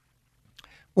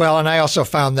 Well, and I also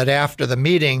found that after the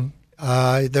meeting,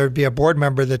 there'd be a board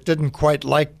member that didn't quite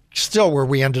like still where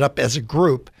we ended up as a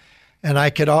group. And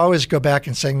I could always go back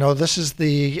and say, no, this is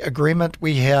the agreement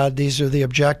we had. These are the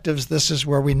objectives. This is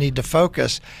where we need to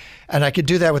focus. And I could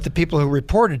do that with the people who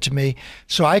reported to me.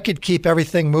 So I could keep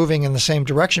everything moving in the same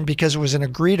direction because it was an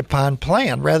agreed upon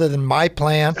plan rather than my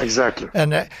plan. Exactly.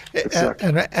 And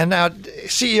now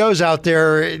CEOs out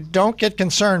there, don't get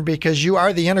concerned because you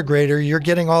are the integrator. You're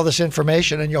getting all this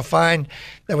information, and you'll find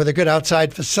that with a good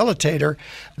outside facilitator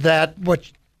that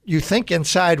what you think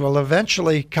inside will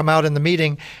eventually come out in the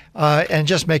meeting and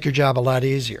just make your job a lot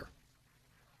easier.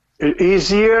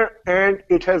 Easier, and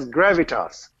it has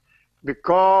gravitas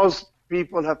because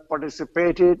people have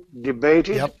participated,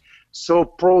 debated, so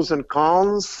pros and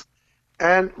cons,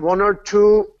 and one or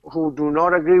two who do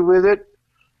not agree with it,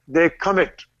 they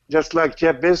commit. Just like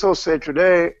Jeff Bezos said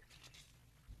today,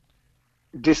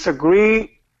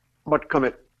 disagree, but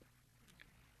commit.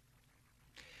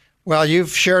 Well,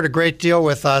 you've shared a great deal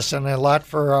with us and a lot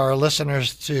for our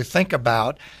listeners to think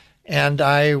about. And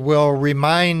I will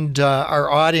remind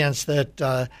our audience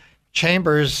that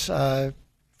Chambers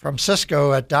from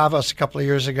Cisco at Davos a couple of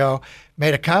years ago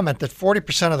made a comment that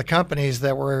 40% of the companies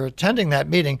that were attending that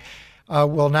meeting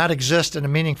will not exist in a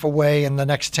meaningful way in the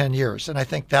next 10 years. And I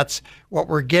think that's what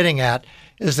we're getting at,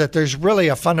 is that there's really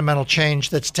a fundamental change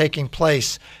that's taking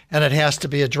place, and it has to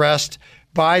be addressed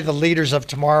by the leaders of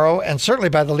tomorrow and certainly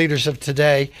by the leaders of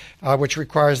today, which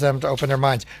requires them to open their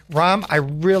minds. Ram, I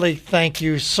really thank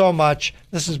you so much.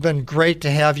 This has been great to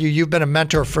have you. You've been a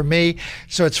mentor for me,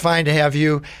 so it's fine to have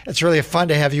you. It's really fun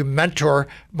to have you mentor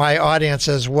my audience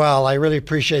as well. I really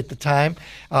appreciate the time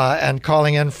and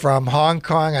calling in from Hong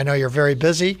Kong. I know you're very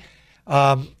busy.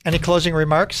 Any closing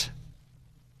remarks?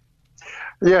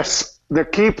 Yes. The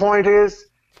key point is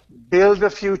build the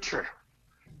future.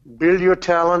 Build your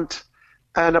talent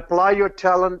and apply your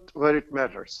talent where it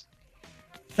matters.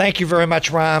 Thank you very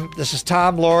much, Ram. This is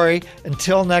Tom Laurie.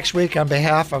 Until next week, on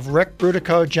behalf of Rick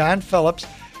Brutico, John Phillips,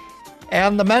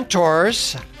 and the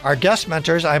mentors, our guest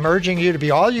mentors, I'm urging you to be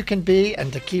all you can be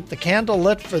and to keep the candle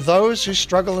lit for those who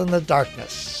struggle in the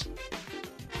darkness.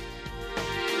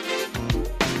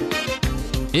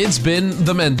 It's been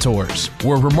The Mentors,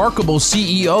 where remarkable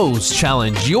CEOs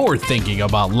challenge your thinking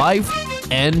about life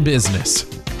and business.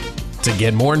 To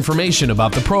get more information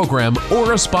about the program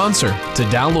or a sponsor, to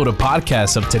download a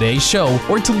podcast of today's show,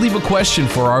 or to leave a question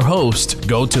for our host,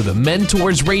 go to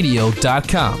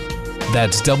thementorsradio.com.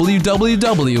 That's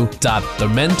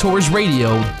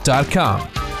www.thementorsradio.com.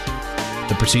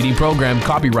 The preceding program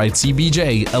copyright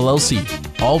CBJ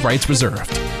LLC. All rights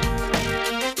reserved.